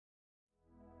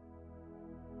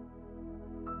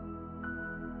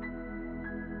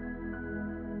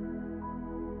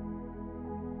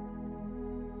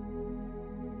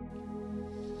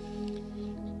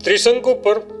ત્રિશંકુ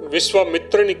પર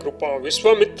વિશ્વામિત્રની કૃપા.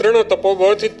 વિશ્વામિત્રના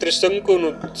તપોબળથી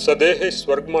ત્રિશંકુનું સદેહે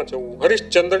સ્વર્ગમાં જવું.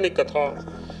 હરિશ્ચંદ્રની કથા.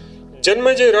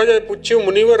 જન્મેજય રાજાએ પૂછ્યું,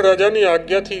 મુનિવર, રાજાની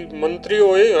આજ્ઞાથી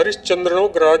મંત્રીઓએ હરિશ્ચંદ્રનો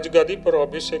રાજગાદી પર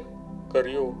અભિષેક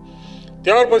કર્યો.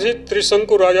 ત્યાર પછી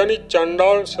ત્રિશંકુ રાજાની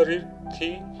ચાંડાળ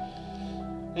શરીરથી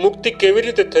મુક્તિ કેવી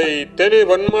રીતે થઈ? તેને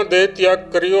વનમાં દેહ ત્યાગ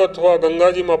કર્યો અથવા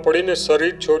ગંગાજીમાં પડીને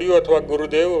શરીર છોડ્યું અથવા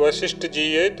ગુરુદેવ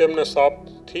વશિષ્ઠજીએ તેમના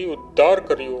શાપથી ઉદ્ધાર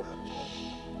કર્યો?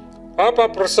 આપ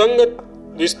આ પ્રસંગ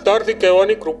વિસ્તારથી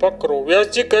કહેવાની કૃપા કરો.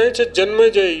 વ્યાસજી કહે છે,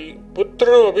 જન્મેજય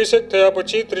પુત્રનો અભિષેક થયા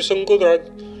પછી ત્રિશંકુ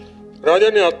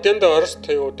રાજાને અત્યંત હર્ષ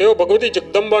થયો. તેઓ ભગવતી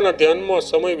જગદંબાના ધ્યાનમાં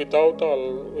સમય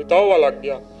વિતાવવા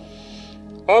લાગ્યા.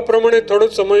 આ પ્રમાણે થોડો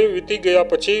સમય વીતી ગયા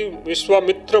પછી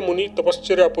વિશ્વામિત્ર મુનિ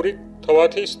તપશ્ચર્યા પૂરી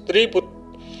થવાથી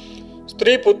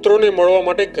સ્ત્રી પુત્રોને મળવા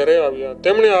માટે ઘરે આવ્યા.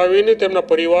 તેમણે આવીને તેમના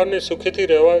પરિવારને સુખીથી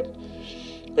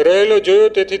રહેલો જોયો,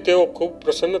 તેથી તેઓ ખૂબ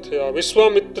પ્રસન્ન થયા.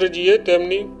 વિશ્વામિત્રજીએ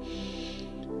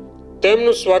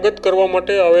તેમનું સ્વાગત કરવા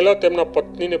માટે આવેલા તેમના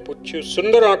પત્નીને પૂછ્યું,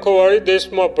 સુંદર આંખોવાળી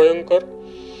દેશમાં ભયંકર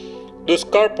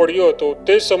દુષ્કાળ પડ્યો હતો.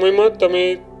 તે સમયમાં તમે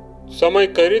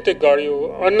સમય કઈ રીતે ગાળ્યો?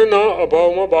 અન્નના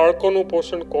અભાવમાં બાળકોનું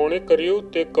પોષણ કોણે કર્યું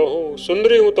તે કહો.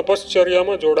 સુંદરી, હું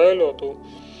તપશ્ચર્યામાં જોડાયેલો હતો,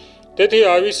 તેથી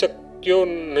આવી શક્યો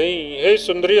નહીં. હે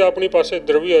સુંદરી, આપણી પાસે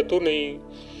દ્રવ્ય હતું નહીં,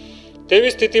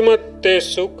 તેવી સ્થિતિમાં તે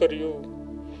શું કર્યું?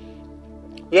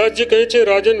 વ્યાસજી કહે છે,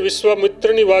 રાજન,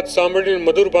 વિશ્વામિત્રની વાત સાંભળીને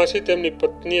મધુર ભાષી તેમની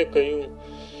પત્નીએ કહ્યું,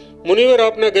 મુનિવર,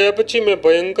 આપના ગયા પછી મેં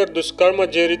ભયંકર દુષ્કાળમાં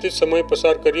જે રીતે સમય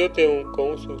પસાર કર્યો તે હું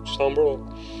કહું છું, સાંભળો.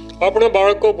 આપણા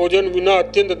બાળકો ભોજન વિના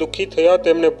અત્યંત દુઃખી થયા.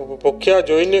 તેમને ભૂખ્યા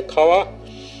જોઈને ખાવા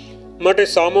માટે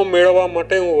સામો મેળવવા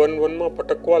માટે હું વનમાં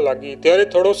ભટકવા લાગી. ત્યારે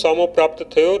થોડો સામો પ્રાપ્ત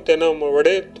થયો, તેના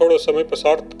વડે થોડો સમય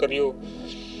પસાર કર્યો.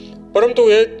 પરંતુ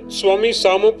એ સ્વામી,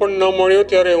 સામો પણ ન મળ્યો.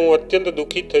 ત્યારે હું અત્યંત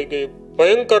દુઃખી થઈ ગઈ.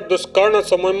 ભયંકર દુષ્કાળના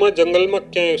સમયમાં જંગલમાં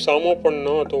ક્યાંય સામો પણ ન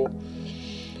હતો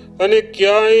અને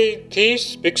ક્યાંયથી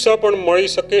ભિક્ષા પણ મળી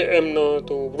શકે એમ ન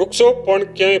હતું. વૃક્ષો પણ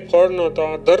ક્યાંય ફળ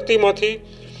નહોતા. ધરતીમાંથી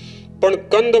પણ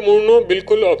કંદમૂળનો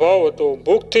બિલકુલ અભાવ હતો.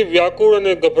 ભૂખથી વ્યાકુળ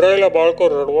અને ગભરાયેલા બાળકો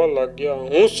રડવા લાગ્યા.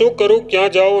 હું શું કરું,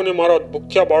 ક્યાં જાઉં અને મારા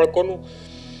ભૂખ્યા બાળકોનું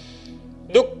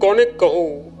દુઃખ કોને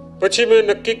કહું? પછી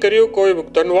મેં નક્કી કર્યું, કોઈ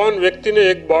ધનવાન વ્યક્તિને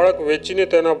એક બાળક વેચીને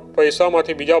તેના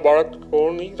પૈસામાંથી બીજા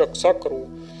બાળકોની રક્ષા કરવું.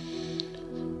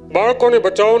 બાળકોને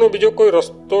બચાવવાનો બીજો કોઈ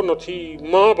રસ્તો નથી.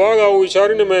 મહાભાગ આવું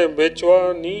વિચારીને મેં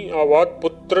વેચવાની આ વાત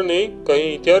પુત્રને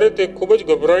કહી. ત્યારે તે ખૂબ જ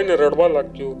ગભરાઈને રડવા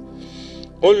લાગ્યો.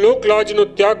 હું લોકલાજનો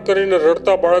ત્યાગ કરીને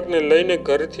રડતા બાળકને લઈને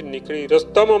ઘરેથી નીકળી.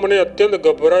 રસ્તામાં મને અત્યંત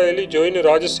ગભરાયેલી જોઈને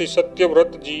રાજશ્રી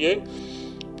સત્યવ્રતજીએ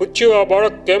પૂછ્યું, આ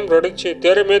બાળક કેમ રડે છે?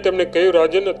 ત્યારે મેં તેમને કહ્યું,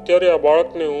 રાજન, અત્યારે આ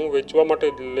બાળકને હું વેચવા માટે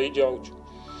લઈ જાઉં છું.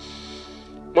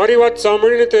 મારી વાત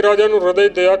સાંભળીને તે રાજાનું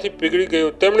હૃદય દયાથી પીગળી ગયું.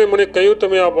 તેમણે મને કહ્યું,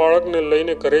 તમે આ બાળકને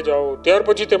લઈને ઘરે જાઓ. ત્યાર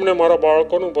પછી તેમણે મારા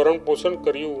બાળકોનું ભરણ પોષણ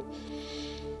કર્યું.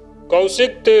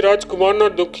 કૌશિક, તે રાજકુમારના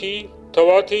દુઃખી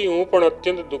થવાથી હું પણ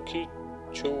અત્યંત દુઃખી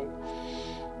છું,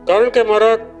 કારણ કે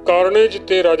મારા કારણે જ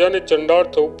તે રાજાને ચંડાળ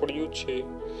થવું પડ્યું છે.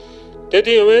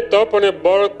 તેથી હવે તપ અને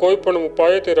બળ કોઈ પણ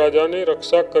ઉપાયે તે રાજાને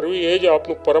રક્ષા કરવી એ જ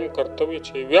આપનું પરમ કર્તવ્ય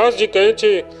છે. વ્યાસજી કહે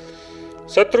છે,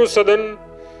 શત્રુ સદન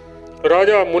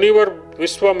રાજા મુનિવર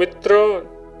વિશ્વામિત્ર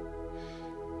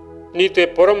ની તે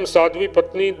પરમ સાધ્વી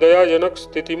પત્ની દયાજનક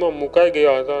સ્થિતિમાં મુકાઈ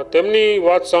ગયા હતા. તેમની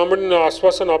વાત સાંભળીને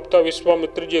આશ્વાસન આપતા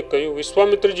વિશ્વામિત્રજીએ કહ્યું.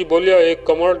 વિશ્વામિત્રજી બોલ્યા, એક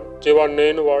કમળ જેવા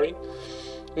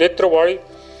નેત્રવાળી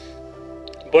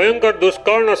ભયંકર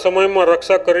દુષ્કાળના સમયમાં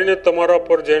રક્ષા કરીને તમારા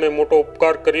પર જેણે મોટો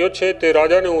ઉપકાર કર્યો છે તે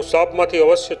રાજાને હું શાપમાંથી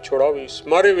અવશ્ય છોડાવીશ.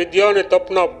 મારી વિદ્યા અને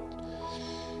તપના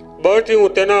બળથી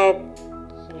હું તેના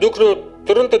દુઃખનો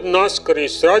તુરંત જ નાશ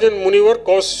કરીશ. રાજન, મુનિવર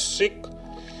કૌશિક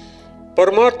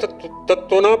પરમાર્થ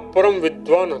તત્વના પરમ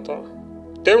વિદ્વાન હતા.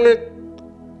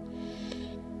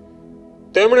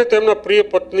 તેમણે તેમના પ્રિય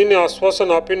પત્નીને આશ્વાસન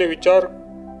આપીને વિચાર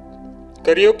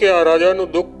કર્યો કે આ રાજાનું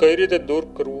દુઃખ કઈ રીતે દૂર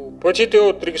કરવું. પછી તેઓ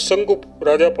ત્રિશંકુ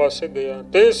રાજા પાસે ગયા.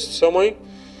 તે સમય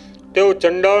તેઓ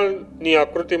ચંડાળની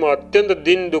આકૃતિમાં અત્યંત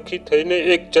દિન દુઃખી થઈને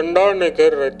એક ચંડાળને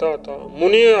ઘેર રહેતા હતા.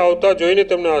 મુનિએ આવતા જોઈને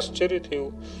તેમને આશ્ચર્ય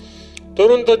થયું.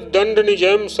 તુરંત જ દંડની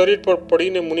જેમ શરીર પર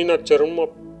પડીને મુનિના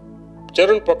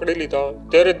ચરણ પકડી લીધા.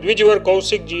 ત્યારે દ્વિજવર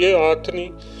કૌશિકજીએ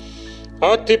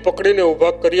હાથથી પકડીને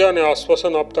ઊભા કર્યા અને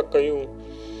આશ્વાસન આપતા કહ્યું,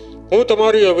 હું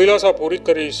તમારી અભિલાષા પૂરી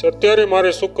કરીશ. અત્યારે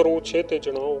મારે શું કરવું છે તે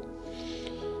જણાવો.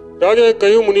 રાજાએ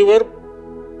કહ્યું, મુનિવર,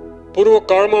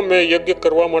 પૂર્વકાળમાં મેં યજ્ઞ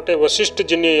કરવા માટે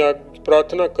વશિષ્ઠજીને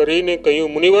પ્રાર્થના કરીને કહ્યું,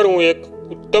 મુનિવર, હું એક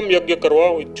ઉત્તમ યજ્ઞ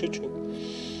કરવા ઈચ્છું છું.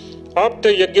 આપ તે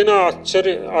યજ્ઞના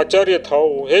આચાર્ય થાઓ.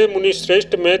 હે મુનિ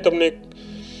શ્રેષ્ઠ,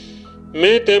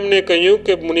 મેં તેમને કહ્યું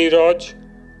કે મુનિરાજ,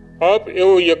 આપ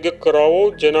એવો યજ્ઞ કરાવો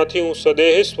જેનાથી હું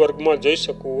સદેહ સ્વર્ગમાં જઈ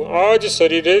શકું. આ જ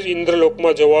શરીરે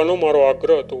ઇન્દ્રલોકમાં જવાનો મારો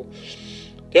આગ્રહ હતો.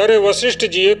 ત્યારે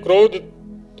વશિષ્ઠજીએ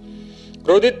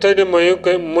ક્રોધિત થઈને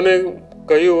મને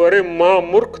કહ્યું, અરે મા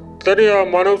મૂર્ખ, તને આ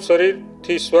માનવ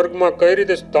શરીરથી સ્વર્ગમાં કઈ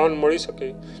રીતે સ્થાન મળી શકે?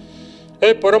 હે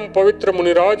પરમ પવિત્ર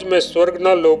મુનિરાજ, મેં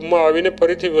સ્વર્ગના લોભમાં આવીને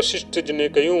ફરીથી વશિષ્ઠજીને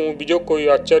કહ્યું, હું બીજો કોઈ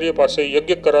આચાર્ય પાસે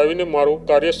યજ્ઞ કરાવીને મારું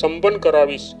કાર્ય સંપન્ન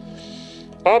કરાવીશ.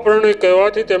 આ પ્રણય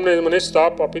કહેવાથી તેમણે મને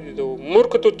શાપ આપી દીધો.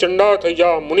 મૂર્ખ, તું ચંડાળ થઈ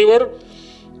જા. મુનિવર,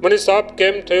 મને શાપ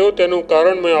કેમ થયો તેનું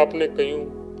કારણ મેં આપને કહ્યું.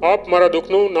 આપ મારા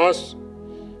દુઃખનો નાશ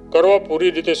કરવા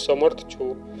પૂરી રીતે સમર્થ છો.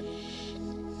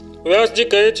 વ્યાસજી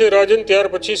કહે છે, રાજન, ત્યાર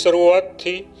પછી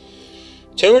શરૂઆતથી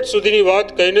છેવટ સુધીની વાત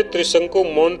કહીને ત્રિશંકુ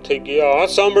મૌન થઈ ગયા. આ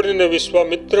સાંભળીને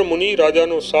વિશ્વામિત્ર મુનિ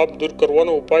રાજાનો શાપ દૂર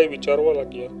કરવાનો ઉપાય વિચારવા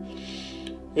લાગ્યા.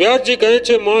 વ્યાસજી કહે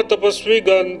છે, મહા તપસ્વી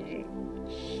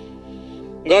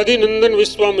ગાદીનંદન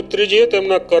વિશ્વામિત્રજીએ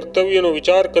તેમના કર્તવ્યનો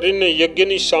વિચાર કરીને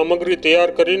યજ્ઞની સામગ્રી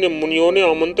તૈયાર કરીને મુનિઓને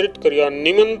આમંત્રિત કર્યા.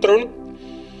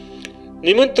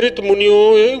 નિમંત્રિત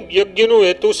મુનિઓએ યજ્ઞનો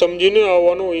હેતુ સમજીને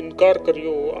આવવાનો ઇનકાર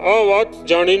કર્યો. આ વાત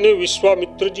જાણીને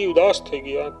વિશ્વામિત્રજી ઉદાસ થઈ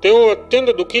ગયા. તેઓ અત્યંત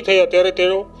દુઃખી થયા.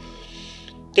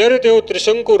 ત્યારે તેઓ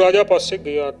ત્રિશંકુ રાજા પાસે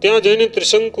ગયા. ત્યાં જઈને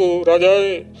ત્રિશંકુ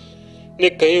રાજાને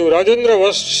કહ્યું, રાજેન્દ્ર,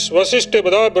 વશિષ્ઠે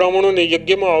બધા બ્રાહ્મણોને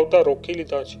યજ્ઞમાં આવતા રોકી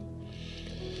લીધા છે.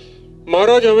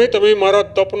 મહારાજ, હવે તમે મારા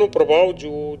તપનો પ્રભાવ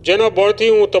જુઓ, જેના બળથી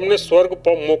હું તમને સ્વર્ગ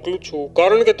મોકલું છું,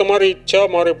 કારણ કે તમારી ઈચ્છા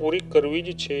મારે પૂરી કરવી જ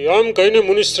છે. આમ કહીને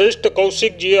મુનિશ્રેષ્ઠ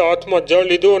કૌશિકજીએ હાથમાં જળ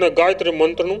લીધું અને ગાયત્રી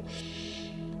મંત્રનું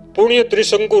પુણ્ય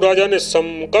ત્રિશંકુ રાજાને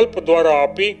સંકલ્પ દ્વારા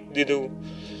આપી દીધું.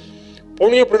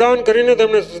 પુણ્ય પ્રદાન કરીને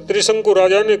તેમણે ત્રિશંકુ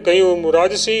રાજાને કહ્યું,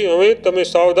 રાજસિંહ, હવે તમે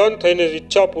સાવધાન થઈને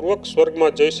ઈચ્છાપૂર્વક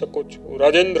સ્વર્ગમાં જઈ શકો છો.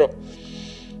 રાજેન્દ્ર,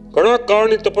 ઘણા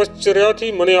કાળની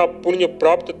તપશ્ચર્યાથી મને આ પુણ્ય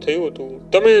પ્રાપ્ત થયું હતું.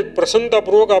 તમે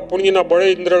પ્રસન્નતાપૂર્વક આ પુણ્યના બળે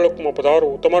ઇન્દ્રલોકમાં પધારો.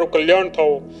 તમારું કલ્યાણ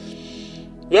થાઓ.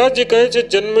 વ્યાસજી કહે છે,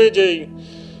 જન્મે જય.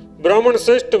 બ્રાહ્મણ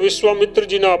શ્રેષ્ઠ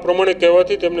વિશ્વામિત્રજીના આ પ્રમાણે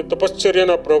કહેવાથી તેમને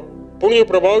તપશ્ચર્યાના પુણ્ય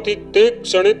પ્રભાવથી તે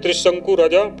ક્ષણે ત્રિશંકુ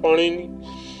રાજા પાણીની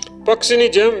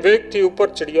પક્ષીની જેમ વેગથી ઉપર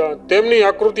ચડ્યા. તેમની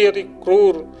આકૃતિ હતી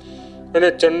ક્રૂર અને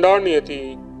ચંડાળની હતી.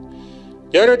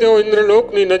 જ્યારે તેઓ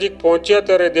ઇન્દ્રલોકની નજીક પહોંચ્યા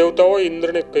ત્યારે દેવતાઓએ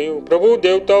ઇન્દ્રને કહ્યું, પ્રભુ,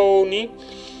 દેવતાઓની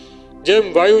જેમ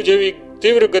વાયુ જેવી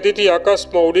તીવ્ર ગતિથી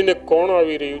આકાશમાં ઉડીને કોણ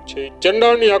આવી રહ્યું છે?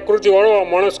 ચંડાળની આકૃતિવાળો આ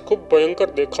માણસ ખૂબ ભયંકર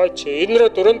દેખાય છે. ઇન્દ્ર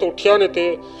તુરંત ઉઠ્યા અને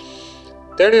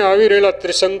તેણે આવી રહેલા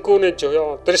ત્રિશંકુને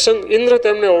જોયા. ઇન્દ્ર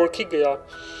તેમને ઓળખી ગયા.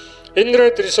 ઇન્દ્રએ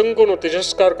ત્રિશંકુનો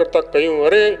તિરસ્કાર કરતા કહ્યું,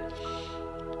 અરે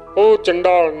ઓ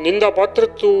ચંડાળ, નિંદાપાત્ર,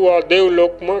 તું આ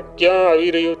દેવલોકમાં ક્યાં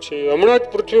આવી રહ્યો છે? હમણાં જ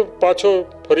પૃથ્વી પાછો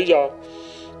ફરી જા.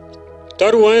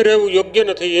 તારું અહીં રહેવું યોગ્ય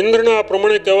નથી. ઇન્દ્રના આ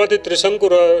પ્રમાણે કહેવાથી ત્રિશંકુ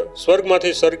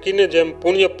સ્વર્ગમાંથી સરકીને જેમ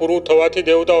પુણ્ય પૂરું થવાથી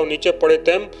દેવતાઓ નીચે પડે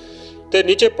તેમ તે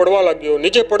નીચે પડવા લાગ્યો.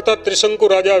 નીચે પડતા ત્રિશંકુ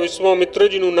રાજા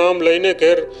વિશ્વામિત્રજીનું નામ લઈને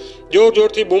ઘેર જોર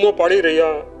જોરથી બૂમો પાડી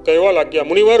કહેવા લાગ્યા,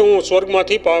 મુનિવર, હું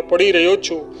સ્વર્ગમાંથી પડી રહ્યો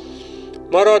છું.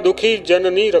 મારા દુઃખી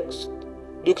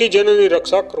જનની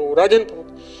રક્ષા કરો. રાજન,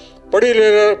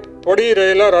 પડી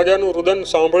રહેલા રાજાનું રુદન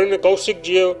સાંભળીને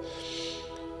કૌશિકજીએ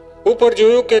ઉપર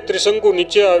જોયું કે ત્રિશંકુ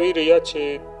નીચે આવી રહ્યા છે.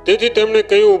 તેથી તેમણે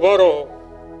કહ્યું, ઉભા રહો.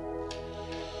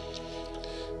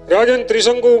 રાજન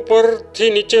ત્રિશંકુ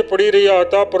ઉપરથી નીચે પડી રહ્યા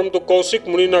હતા, પરંતુ કૌશિક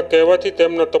મુનિના કહેવાથી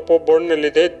તેમના તપોબળને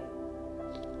લીધે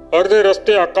અર્ધે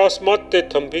રસ્તે આકાશમાં જ તે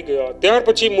થંભી ગયા. ત્યાર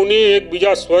પછી મુનિએ એક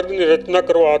બીજા સ્વર્ગની રચના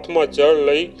કરવા હાથમાં જળ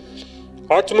લઈ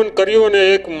આચમન કર્યું અને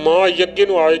એક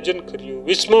મહાયજ્ઞનું આયોજન કર્યું.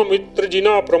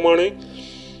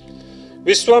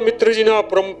 વિશ્વામિત્રજીના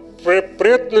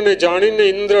પ્રયત્નને જાણીને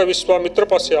ઇન્દ્ર વિશ્વામિત્ર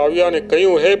પાસે આવ્યા અને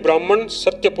કહ્યું, હે બ્રાહ્મણ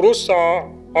સત્ય પુરુષ,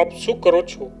 આપ શું કરો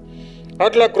છો?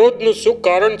 આટલા ક્રોધનું શું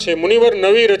કારણ છે? મુનિવર,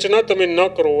 નવી રચના તમે ન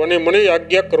કરો અને મને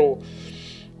આજ્ઞા કરો.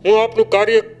 હું આપનું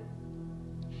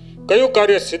કયું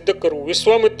કાર્ય સિદ્ધ કરું?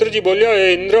 વિશ્વામિત્રજી બોલ્યા, હે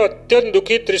ઇન્દ્ર, અત્યંત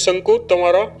દુઃખી ત્રિશંકુ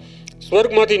તમારા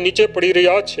સ્વર્ગમાંથી નીચે પડી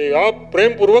રહ્યા છે. આપ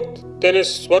પ્રેમપૂર્વક તેને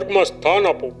સ્વર્ગમાં સ્થાન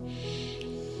આપો.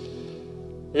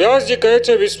 વ્યાસજી કહે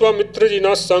છે,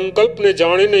 વિશ્વામિત્રજીના સંકલ્પને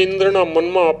જાણીને ઇન્દ્રના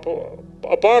મનમાં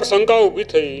અપાર શંકા ઊભી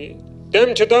થઈ. તેમ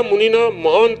છતાં મુનિના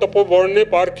મહાન તપોબળને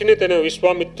પારખીને તેને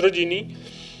વિશ્વામિત્રજીની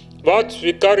વાત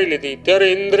સ્વીકારી લીધી. ત્યારે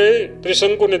ઇન્દ્રે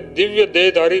ત્રિશંકુને દિવ્ય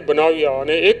દેહધારી બનાવ્યા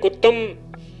અને એક ઉત્તમ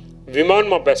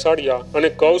વિમાનમાં બેસાડ્યા અને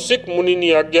કૌશિક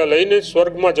મુનિની આજ્ઞા લઈને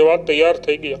સ્વર્ગમાં જવા તૈયાર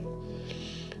થઈ ગયા.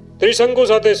 ત્રિશંકુ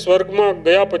સાથે સ્વર્ગમાં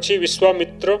ગયા પછી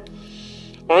વિશ્વામિત્ર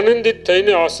આનંદિત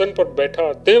થઈને આસન પર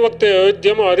બેઠા. તે વખતે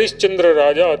અયોધ્યામાં હરિશ્ચંદ્ર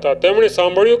રાજા હતા. તેમણે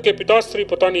સાંભળ્યું કે પિતાશ્રી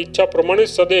પોતાની ઈચ્છા પ્રમાણે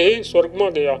સદેહે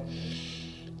સ્વર્ગમાં ગયા.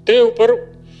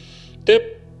 તે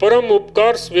પરમ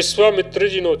ઉપકાર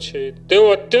વિશ્વામિત્રજીનો છે. તેઓ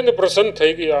અત્યંત પ્રસન્ન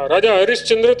થઈ ગયા. રાજા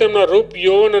હરિશ્ચંદ્ર તેમના રૂપ,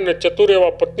 યૌવન અને ચતુર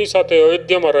એવા પત્ની સાથે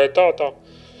અયોધ્યામાં રહેતા હતા.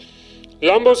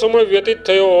 લાંબો સમય વ્યતીત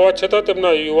થયો હોવા છતાં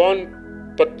તેમના યુવાન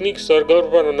પત્ની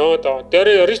સરગર્ભ ન હતા.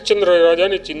 ત્યારે હરિશ્ચંદ્ર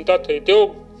રાજાને ચિંતા થઈ. તેઓ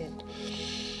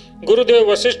ગુરુદેવ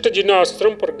વશિષ્ઠજીના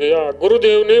આશ્રમ પર ગયા.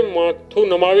 ગુરુદેવને માથું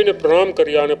નમાવીને પ્રણામ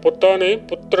કર્યા અને પોતાને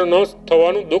પુત્ર ન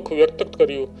થવાનું દુઃખ વ્યક્ત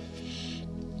કર્યું.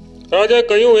 રાજાએ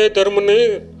કહ્યું, એ ધર્મને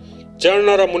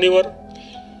જાણનારા મુનિવર,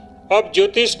 આપ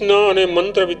જ્યોતિષના અને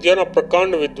મંત્ર વિદ્યાના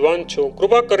પ્રકાંડ વિદ્વાન છો.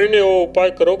 કૃપા કરીને એવો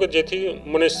ઉપાય કરો કે જેથી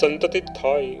મને સંતતિ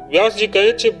થાય. વ્યાસજી કહે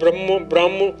છે,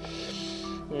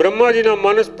 બ્રહ્માજીના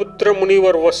માનસ પુત્ર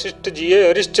મુનિવર વશિષ્ઠજીએ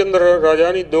હરિશ્ચંદ્ર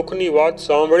રાજાની દુઃખની વાત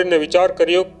સાંભળીને વિચાર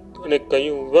કર્યો અને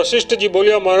કહ્યું. વશિષ્ઠજી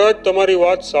બોલ્યા, મહારાજ, તમારી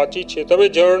વાત સાચી છે. તમે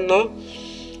જળના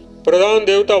પ્રધાન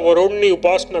દેવતા વરુણની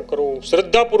ઉપાસના કરો.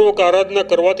 શ્રદ્ધાપૂર્વક આરાધના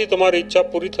કરવાથી તમારી ઈચ્છા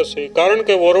પૂરી થશે. કારણ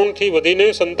કે વરુણથી વધીને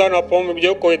સંતાન આપવામાં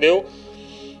બીજો કોઈ દેવ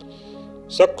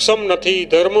સક્ષમ નથી.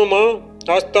 ધર્મમાં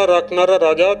આસ્થા રાખનારા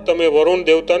રાજા, તમે વરુણ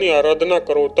દેવતાની આરાધના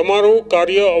કરો. તમારું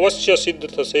કાર્ય અવશ્ય સિદ્ધ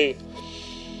થશે.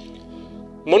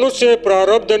 મનુષ્ય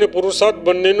પ્રારબ્ધ અને પુરુષાર્થ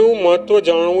બંનેનું મહત્વ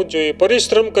જાણવું જોઈએ.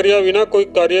 પરિશ્રમ કર્યા વિના કોઈ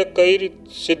કાર્ય કઈ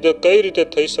રીતે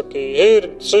થઈ શકે? હે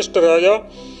શ્રેષ્ઠ રાજા,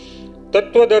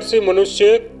 તત્વદર્શી મનુષ્ય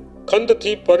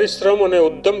ખંતથી પરિશ્રમ અને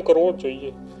ઉદ્યમ કરવો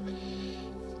જોઈએ.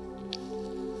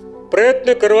 પ્રયત્ન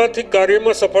કરવાથી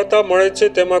કાર્યમાં સફળતા મળે છે,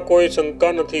 તેમાં કોઈ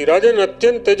શંકા નથી. રાજાને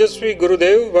અત્યંત તેજસ્વી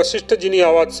ગુરુદેવ વશિષ્ઠજીની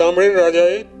આ વાત સાંભળીને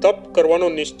રાજાએ તપ કરવાનો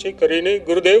નિશ્ચય કરીને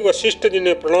ગુરુદેવ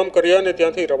વશિષ્ઠજીને પ્રણામ કર્યા અને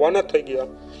ત્યાંથી રવાના થઈ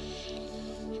ગયા.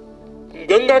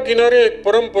 ગંગા કિનારે એક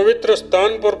પરમ પવિત્ર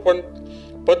સ્થાન પર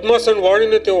પદ્માસન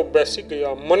વાળીને તેઓ બેસી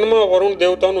ગયા. મનમાં વરુણ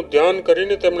દેવતાનું ધ્યાન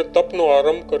કરીને તેમણે તપનો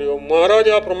આરંભ કર્યો. મહારાજ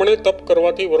આ પ્રમાણે તપ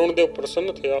કરવાથી વરુણદેવ પ્રસન્ન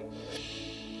થયા.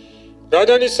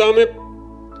 રાજાની સામે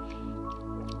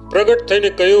પ્રગટ થઈને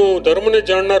કહ્યું, ધર્મને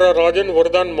જાણનારા રાજન,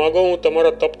 વરદાન માગો, હું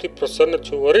તમારા તપથી પ્રસન્ન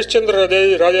છું. હરિશ્ચંદ્ર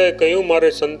રાજાએ કહ્યું, મારે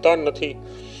સંતાન નથી.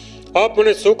 આપ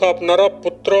મને સુખ આપનારા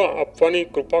પુત્ર આપવાની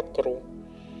કૃપા કરો.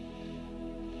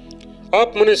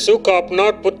 આપ મને સુખ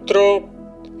આપનાર પુત્ર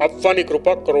આપવાની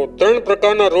કૃપા કરો. 3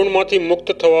 પ્રકારના ઋણમાંથી મુક્ત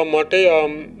થવા માટે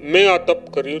મેં આ તપ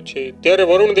કર્યું છે. ત્યારે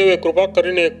વરુણદેવે કૃપા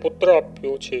કરીને એક પુત્ર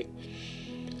આપ્યો છે.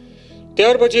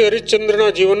 ત્યાર પછી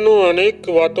હરિશ્ચંદ્રના જીવનનો અનેક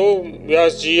વાતો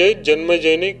વ્યાસજીએ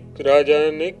જન્મેજયને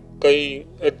રાજાને કહી.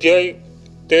 અધ્યાય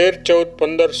 13, 14,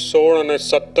 15, 16 અને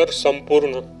 17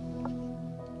 સંપૂર્ણ.